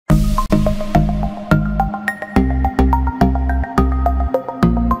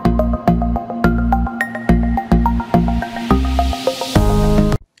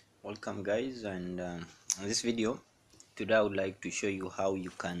guys, and in this video today I would like to show you how you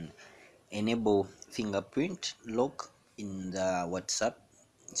can enable fingerprint lock in the WhatsApp.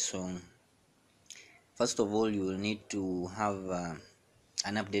 So first of all, you will need to have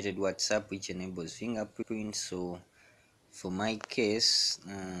an updated WhatsApp which enables fingerprint. So for my case,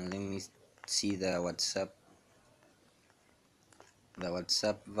 let me see the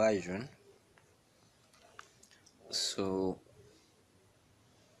WhatsApp version. So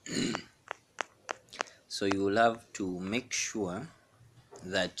you will have to make sure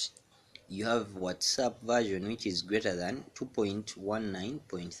that you have WhatsApp version which is greater than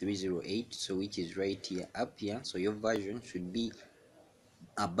 2.19.308, so which is right here up here. So your version should be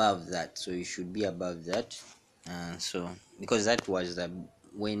above that, so you should be above that. So because that was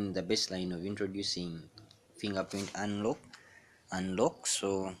when the baseline of introducing fingerprint unlock.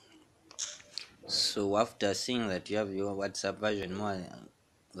 So after seeing that you have your WhatsApp version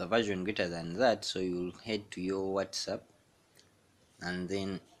the version greater than that, so you'll head to your WhatsApp and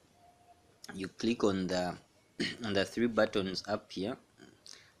then you click on the on the three buttons up here.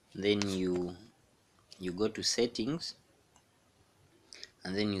 Then you go to settings,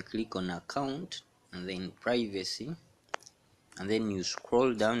 and then you click on account, and then privacy, and then you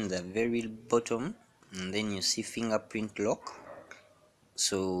scroll down the very bottom, and then you see fingerprint lock.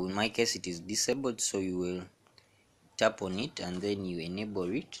 So in my case it is disabled, so you will tap on it and then you enable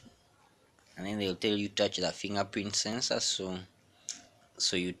it, and then they'll tell you touch the fingerprint sensor. So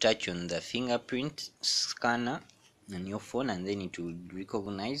you touch on the fingerprint scanner on your phone, and then it will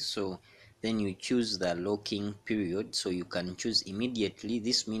recognize. So then you choose the locking period, so you can choose immediately.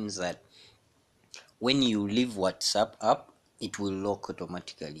 This means that when you leave WhatsApp app, it will lock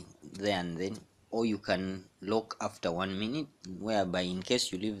automatically there and then, or you can lock after 1 minute, whereby in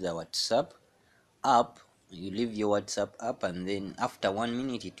case you leave the WhatsApp app, you leave your WhatsApp app, and then after 1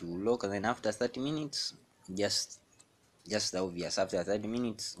 minute it will lock, and then after 30 minutes, just the obvious, after 30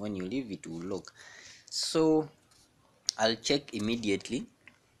 minutes when you leave, it will lock. So I'll check immediately,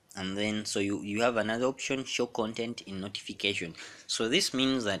 and then so you have another option, show content in notification. So this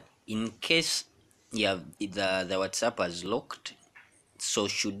means that in case you have the WhatsApp has locked, so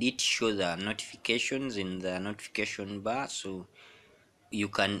should it show the notifications in the notification bar. So you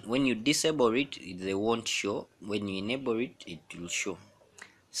can, when you disable it, they won't show. When you enable it, it will show.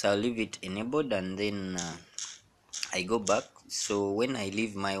 So I'll leave it enabled, and then I go back. So when I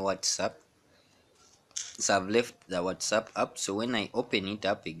leave my WhatsApp, so I've left the WhatsApp app. So when I open it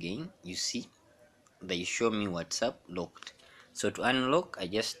up again, you see they show me WhatsApp locked. So to unlock, I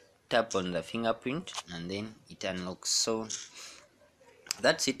just tap on the fingerprint and then it unlocks. So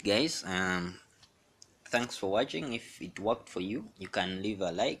that's it, guys. Thanks for watching. If it worked for you, you can leave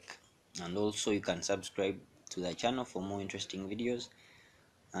a like, and also you can subscribe to the channel for more interesting videos.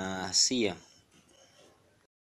 See ya.